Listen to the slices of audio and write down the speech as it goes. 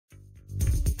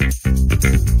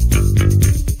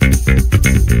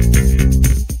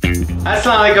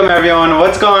Assalamualaikum everyone,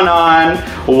 what's going on?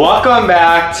 Welcome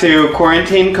back to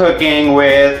Quarantine Cooking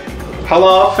with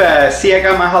Halal Fest. See, I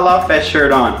got my Halal Fest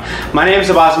shirt on. My name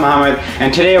is Abbas Mohamed,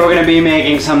 and today we're going to be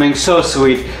making something so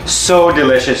sweet, so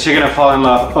delicious, you're going to fall in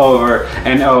love over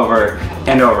and over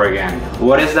and over again.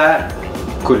 What is that?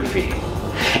 Kulfi.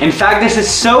 In fact, this is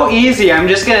so easy, I'm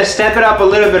just going to step it up a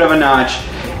little bit of a notch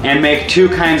and make two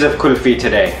kinds of kulfi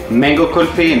today. Mango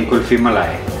kulfi and Kulfi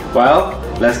Malai. Well,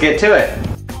 let's get to it.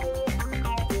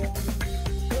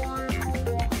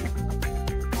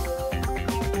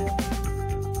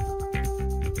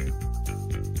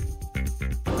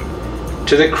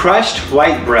 To the crushed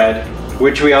white bread,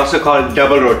 which we also call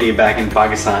double roti back in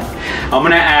Pakistan, I'm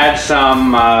gonna add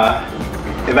some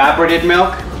evaporated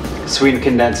milk, sweetened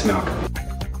condensed milk.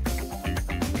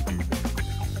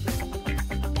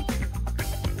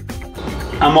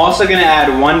 I'm also gonna add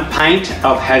 1 pint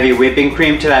of heavy whipping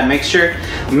cream to that mixture.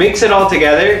 Mix it all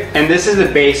together, and this is the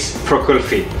base for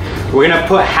kulfi. We're gonna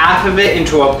put half of it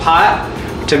into a pot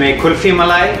to make Kulfi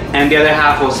Malai, and the other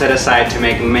half we'll set aside to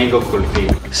make mango kulfi.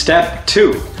 Step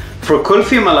 2. For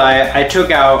Kulfi Malai, I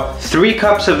took out 3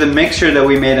 cups of the mixture that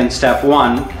we made in step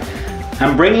 1.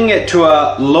 I'm bringing it to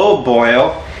a low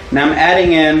boil, and I'm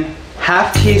adding in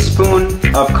 ½ teaspoon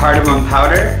of cardamom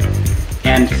powder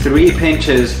and 3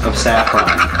 pinches of saffron.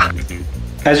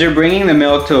 As you're bringing the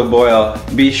milk to a boil,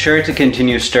 be sure to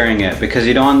continue stirring it because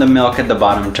you don't want the milk at the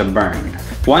bottom to burn.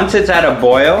 Once it's at a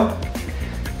boil,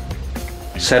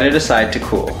 set it aside to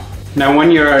cool. Now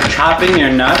when you're chopping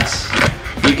your nuts,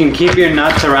 you can keep your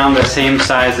nuts around the same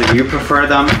size if you prefer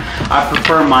them. I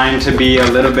prefer mine to be a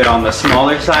little bit on the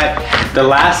smaller side. The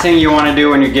last thing you want to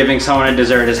do when you're giving someone a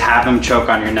dessert is have them choke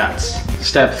on your nuts.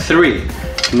 Step 3.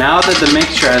 Now that the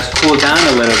mixture has cooled down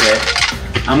a little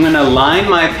bit, I'm gonna line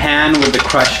my pan with the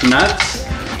crushed nuts,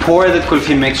 pour the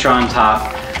kulfi mixture on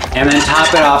top, and then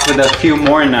top it off with a few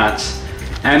more nuts.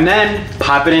 And then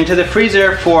pop it into the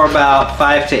freezer for about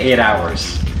 5 to 8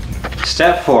 hours.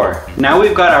 Step 4. Now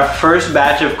we've got our first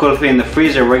batch of kulfi in the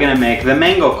freezer, we're gonna make the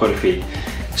mango kulfi.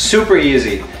 Super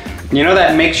easy. You know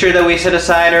that mixture that we set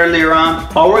aside earlier on?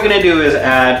 All we're gonna do is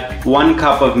add 1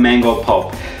 cup of mango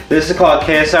pulp. This is called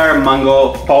kesar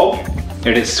mango pulp.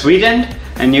 It is sweetened,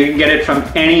 and you can get it from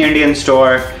any Indian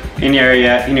store in your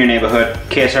area, in your neighborhood,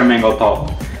 kesar mango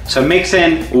pulp. So mix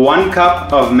in 1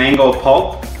 cup of mango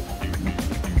pulp.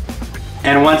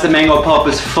 And once the mango pulp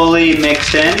is fully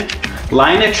mixed in,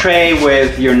 line a tray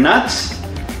with your nuts,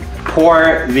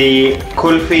 pour the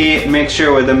kulfi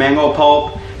mixture with the mango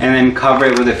pulp, and then cover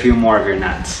it with a few more of your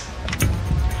nuts.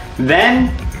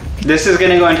 Then, this is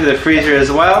gonna go into the freezer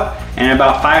as well, in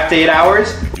about 5 to 8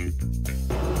 hours.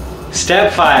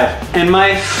 Step 5, and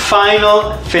my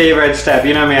final favorite step.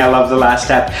 You know me, I love the last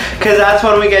step, because that's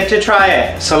when we get to try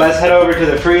it. So let's head over to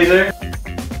the freezer.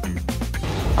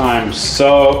 I'm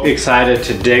so excited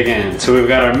to dig in. So we've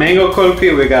got our mango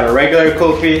kulfi, we've got our regular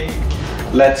kulfi.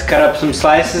 Let's cut up some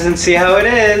slices and see how it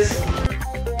is.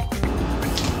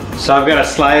 So I've got a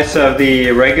slice of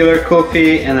the regular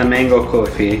kulfi and the mango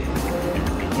kulfi.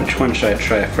 Which one should I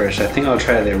try first? I think I'll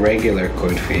try the regular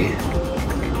kulfi.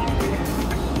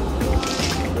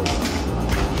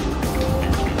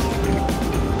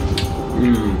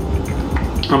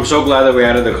 I'm so glad that we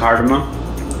added the cardamom.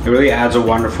 It really adds a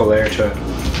wonderful layer to it.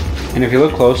 And if you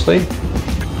look closely,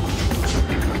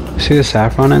 see the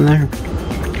saffron in there?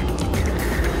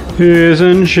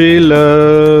 Isn't she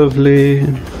lovely?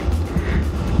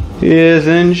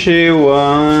 Isn't she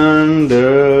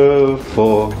wonderful?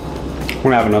 I'm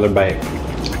gonna have another bite.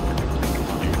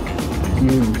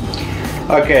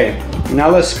 Okay, now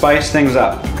let's spice things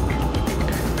up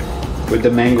with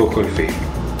the mango kulfi.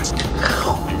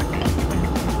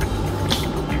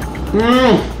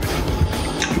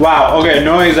 Wow, okay,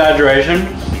 no exaggeration.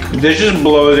 This just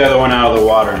blows the other one out of the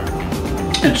water.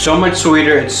 It's so much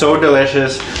sweeter, it's so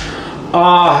delicious.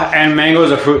 And mango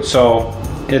is a fruit, so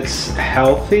it's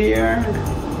healthier.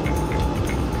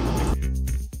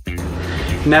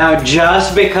 Now,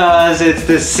 just because it's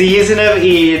the season of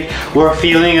Eid, we're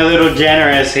feeling a little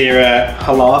generous here at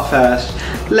Halal Fest.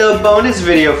 Little bonus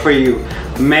video for you.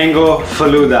 Mango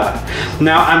Falooda.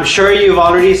 Now I'm sure you've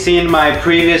already seen my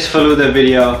previous Falooda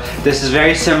video. This is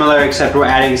very similar except we're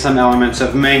adding some elements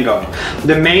of mango.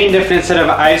 The main difference instead of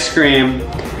ice cream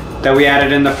that we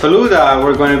added in the Falooda,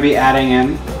 we're going to be adding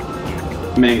in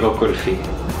mango kulfi.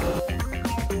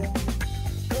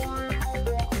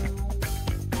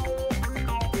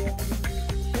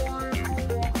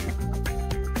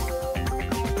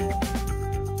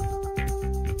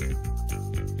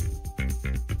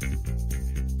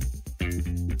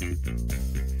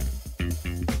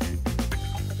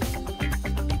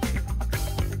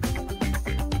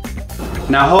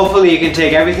 Now hopefully you can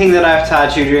take everything that I've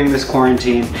taught you during this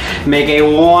quarantine, make a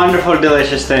wonderful,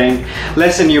 delicious thing.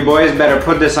 Listen, you boys better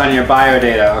put this on your bio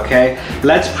data, okay?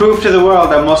 Let's prove to the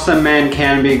world that Muslim men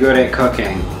can be good at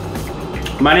cooking.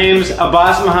 My name's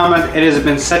Abbas Mohamed. It has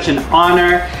been such an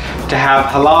honor to have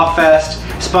Halal Fest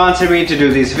sponsor me to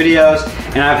do these videos,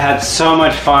 and I've had so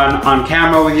much fun on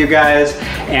camera with you guys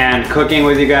and cooking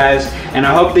with you guys, and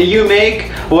I hope that you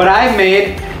make what I've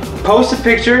made. Post a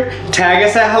picture, tag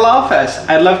us at Halal Fest.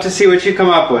 I'd love to see what you come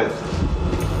up with.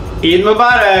 Eid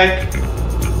Mubarak!